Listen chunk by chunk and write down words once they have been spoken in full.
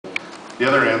The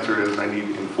other answer is,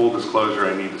 in full disclosure,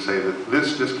 I need to say that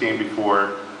this just came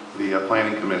before the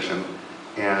Planning Commission,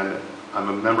 and I'm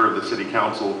a member of the City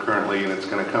Council currently, and it's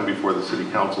going to come before the City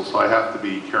Council, so I have to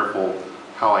be careful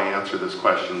how I answer this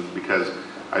question, because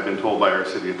I've been told by our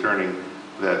City Attorney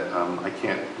that I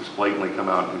can't just blatantly come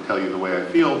out and tell you the way I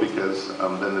feel, because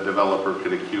then the developer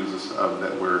could accuse us of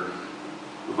that we're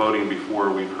voting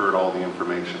before we've heard all the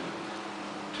information.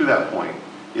 To that point,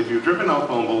 if you've driven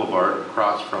Elkhorn Boulevard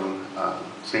across from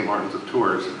St. Martin's of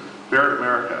Tours, Barrett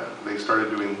America, they started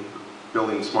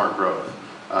building smart growth.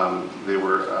 They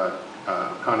were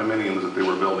condominiums that they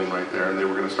were building right there, and they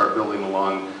were going to start building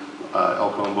along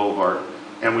Elkhorn Boulevard.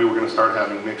 And we were going to start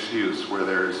having mixed use, where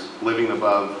there's living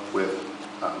above with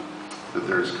that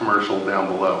there's commercial down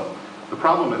below. The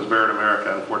problem is Barrett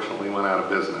America unfortunately went out of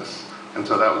business, and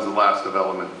so that was the last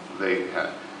development they had.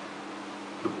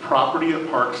 The property at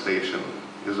Park Station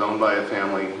is owned by a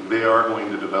family. They are going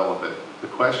to develop it. The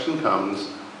question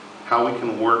comes how we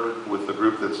can work with the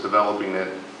group that's developing it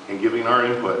and giving our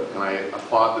input. And I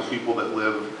applaud the people that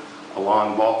live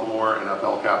along Baltimore and up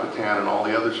El Capitan and all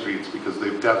the other streets, because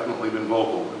they've definitely been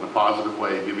vocal in a positive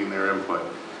way, giving their input.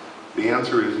 The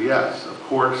answer is yes. Of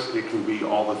course, it can be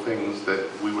all the things that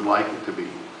we would like it to be.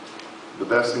 The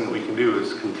best thing that we can do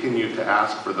is continue to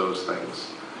ask for those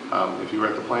things. If you were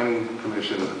at the Planning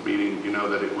Commission meeting, you know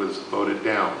that it was voted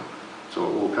down. So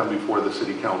it will come before the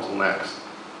City Council next.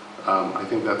 I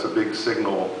think that's a big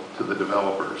signal to the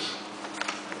developers.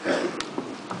 Thank you.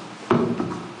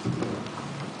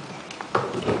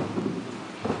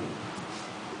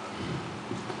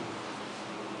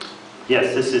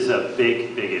 Yes, this is a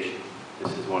big, big issue.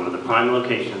 This is one of the prime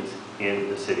locations in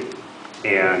the city.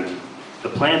 And the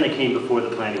plan that came before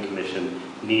the Planning Commission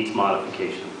needs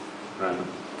modification. Right?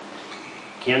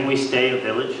 Can we stay a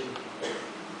village?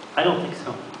 I don't think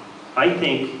so. I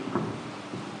think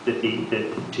that,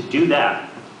 to do that,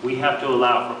 we have to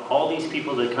allow for all these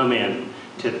people that come in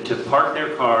to park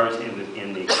their cars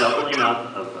in the doubling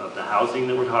up of the housing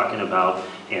that we're talking about,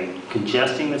 and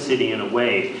congesting the city in a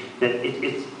way that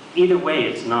it's either way,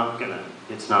 it's not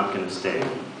gonna stay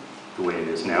the way it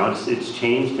is now. It's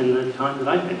changed in the time that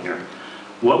I've been here.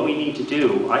 What we need to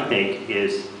do, I think,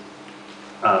 is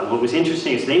what was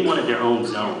interesting is they wanted their own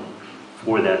zone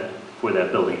for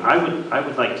that building. I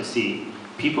would like to see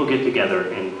people get together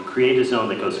and create a zone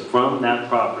that goes from that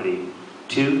property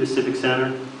to the Civic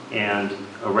Center and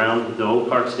around the old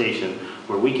Park Station,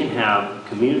 where we can have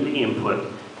community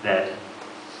input that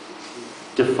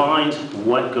defines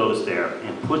what goes there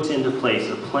and puts into place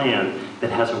a plan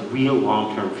that has a real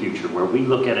long-term future, where we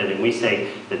look at it and we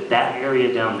say that that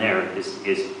area down there is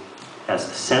as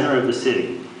the center of the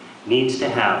city, needs to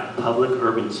have public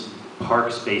urban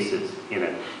park spaces in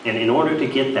it. And in order to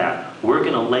get that, we're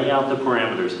going to lay out the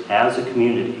parameters as a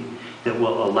community that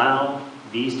will allow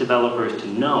these developers to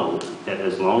know that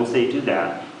as long as they do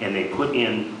that, and they put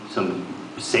in some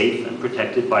safe and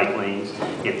protected bike lanes,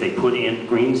 if they put in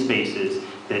green spaces,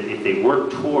 that if they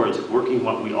work towards working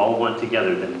what we all want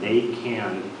together, then they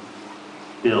can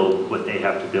build what they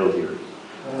have to build here.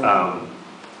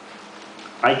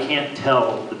 I can't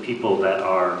tell the people that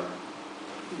are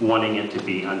wanting it to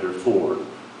be under 4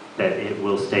 that it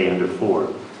will stay under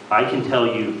 4. I can tell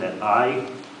you that I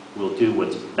will do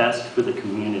what's best for the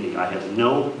community. I have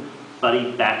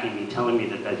nobody backing me, telling me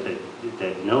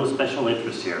that no special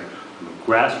interest here. I'm a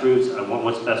grassroots. I want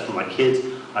what's best for my kids.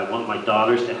 I want my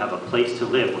daughters to have a place to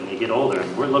live when they get older.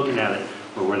 And we're looking at it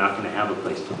where we're not going to have a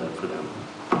place to live for them.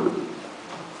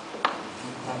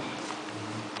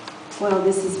 Well,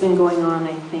 this has been going on,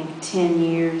 I think, 10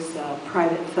 years,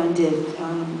 private funded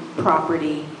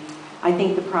property. I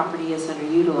think the property is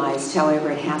underutilized.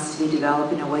 However, it has to be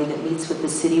developed in a way that meets with the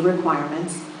city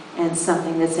requirements and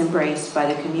something that's embraced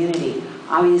by the community.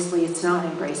 Obviously, it's not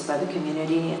embraced by the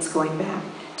community. It's going back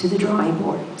to the drawing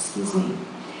board, excuse me.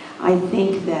 I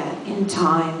think that in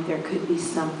time, there could be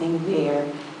something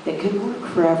there that could work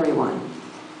for everyone.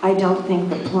 I don't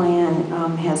think the plan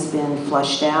has been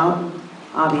flushed out.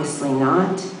 Obviously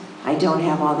not. I don't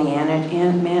have all the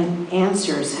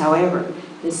answers. However,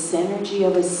 the synergy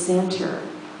of a center,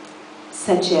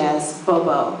 such as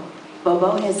Bobo.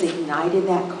 Bobo has ignited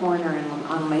that corner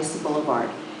on Mesa Boulevard.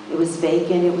 It was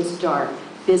vacant, it was dark.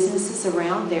 Businesses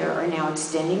around there are now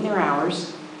extending their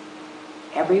hours.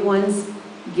 Everyone's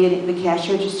getting, the cash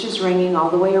register's ringing all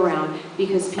the way around,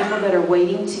 because people that are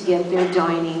waiting to get their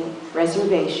dining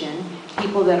reservation,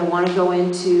 people that want to go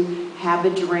in to have a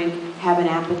drink, have an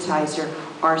appetizer,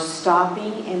 are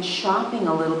stopping and shopping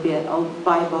a little bit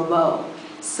by Bobo.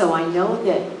 So I know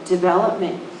that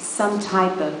development, some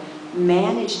type of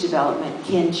managed development,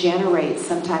 can generate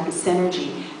some type of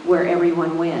synergy where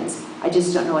everyone wins. I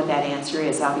just don't know what that answer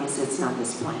is. Obviously, it's not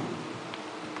this plan.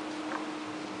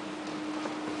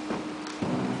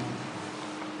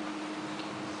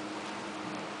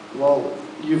 Well,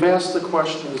 you've asked the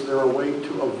question, is there a way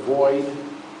to avoid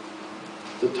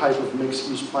the type of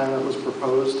mixed-use plan that was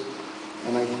proposed?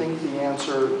 And I think the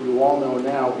answer you all know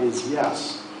now is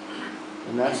yes.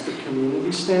 And that's the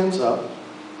community stands up,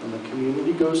 and the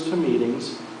community goes to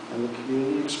meetings, and the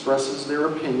community expresses their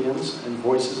opinions and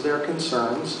voices their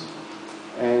concerns.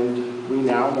 And we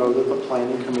now know that the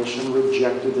Planning Commission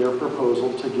rejected their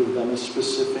proposal to give them a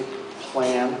specific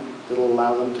plan that will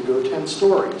allow them to go 10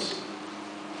 stories.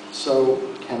 So,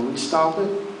 can we stop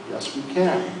it? Yes, we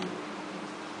can.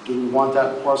 Do we want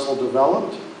that parcel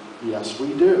developed? Yes,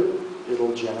 we do.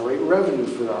 It'll generate revenue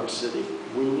for our city.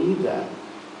 We need that.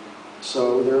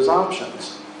 So, there's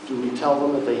options. Do we tell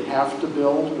them that they have to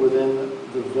build within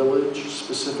the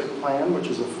village-specific plan, which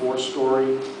is a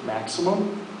 4-story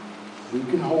maximum? We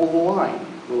can hold the line.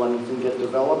 Will anything get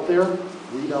developed there?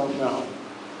 We don't know.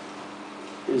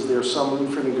 Is there some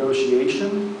room for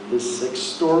negotiation? Is 6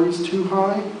 stories too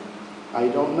high? I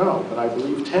don't know, but I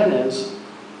believe 10 is.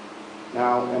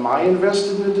 Now, am I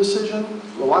invested in the decision?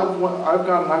 Well,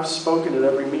 I've spoken at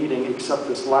every meeting except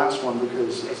this last one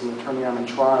because as an attorney I'm in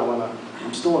trial, and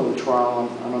I'm still in the trial.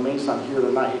 I'm amazed I'm here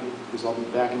tonight because I'll be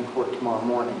back in court tomorrow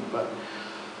morning. But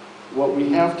what we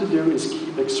have to do is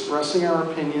keep expressing our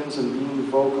opinions and being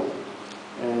vocal,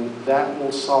 and that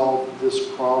will solve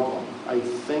this problem. I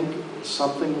think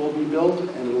something will be built,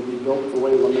 and it will be built the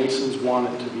way the Masons want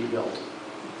it to be built.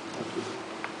 Thank you.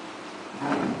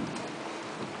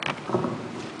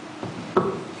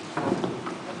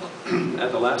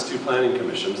 At the last 2 planning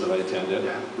commissions that I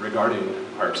attended regarding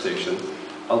Park Station,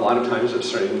 a lot of times it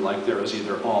seemed like there was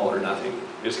either all or nothing.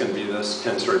 It's going to be this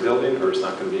 10-story building or it's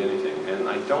not going to be anything. And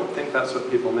I don't think that's what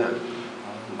people meant.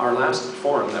 Our last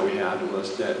forum that we had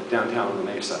was downtown in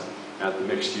Mesa at the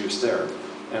mixed use there.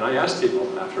 And I asked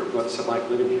people after, what's it like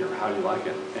living here? How do you like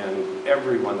it? And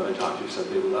everyone that I talked to said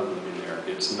they love living there.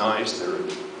 It's nice.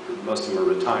 Most of them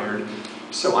are retired.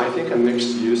 So I think a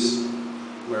mixed use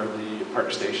where the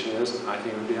Park Station is, I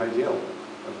think it would be ideal.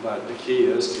 But the key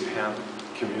is to have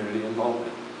community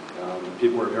involvement.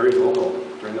 People were very vocal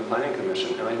during the Planning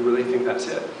Commission, and I really think that's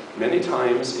it. Many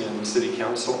times in City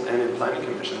Council and in Planning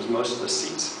Commissions, most of the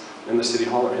seats in the City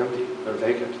Hall are empty. They're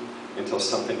vacant until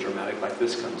something dramatic like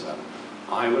this comes up.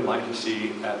 I would like to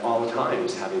see at all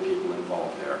times having people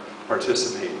involved there,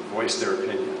 participate, voice their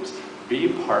opinions, be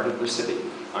part of the city.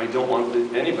 I don't want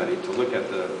anybody to look at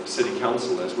the City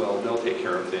Council as, well, they'll take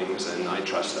care of things and I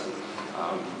trust them.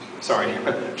 Sorry,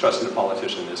 trusting a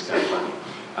politician is kind of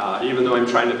funny, even though I'm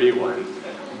trying to be one.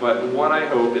 But what I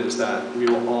hope is that we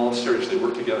will all seriously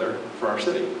work together for our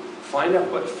city. Find out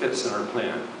what fits in our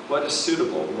plan, what is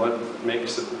suitable, what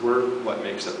makes it work, what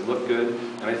makes it look good.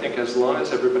 And I think as long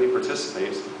as everybody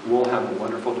participates, we'll have a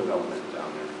wonderful development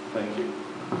down there. Thank you.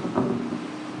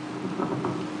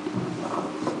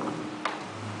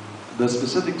 The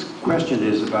specific question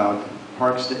is about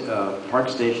Park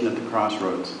Station at the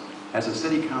Crossroads. As a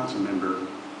city council member,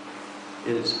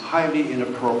 it is highly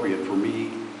inappropriate for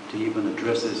me to even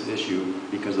address this issue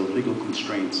because of legal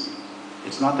constraints.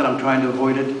 It's not that I'm trying to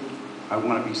avoid it. I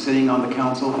want to be sitting on the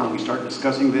council when we start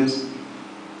discussing this.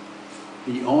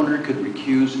 The owner could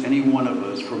recuse any one of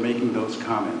us from making those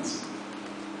comments.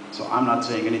 So I'm not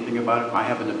saying anything about it. I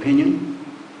have an opinion.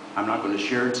 I'm not going to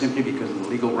share it simply because of the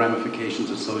legal ramifications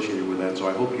associated with that. So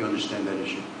I hope you understand that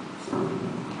issue.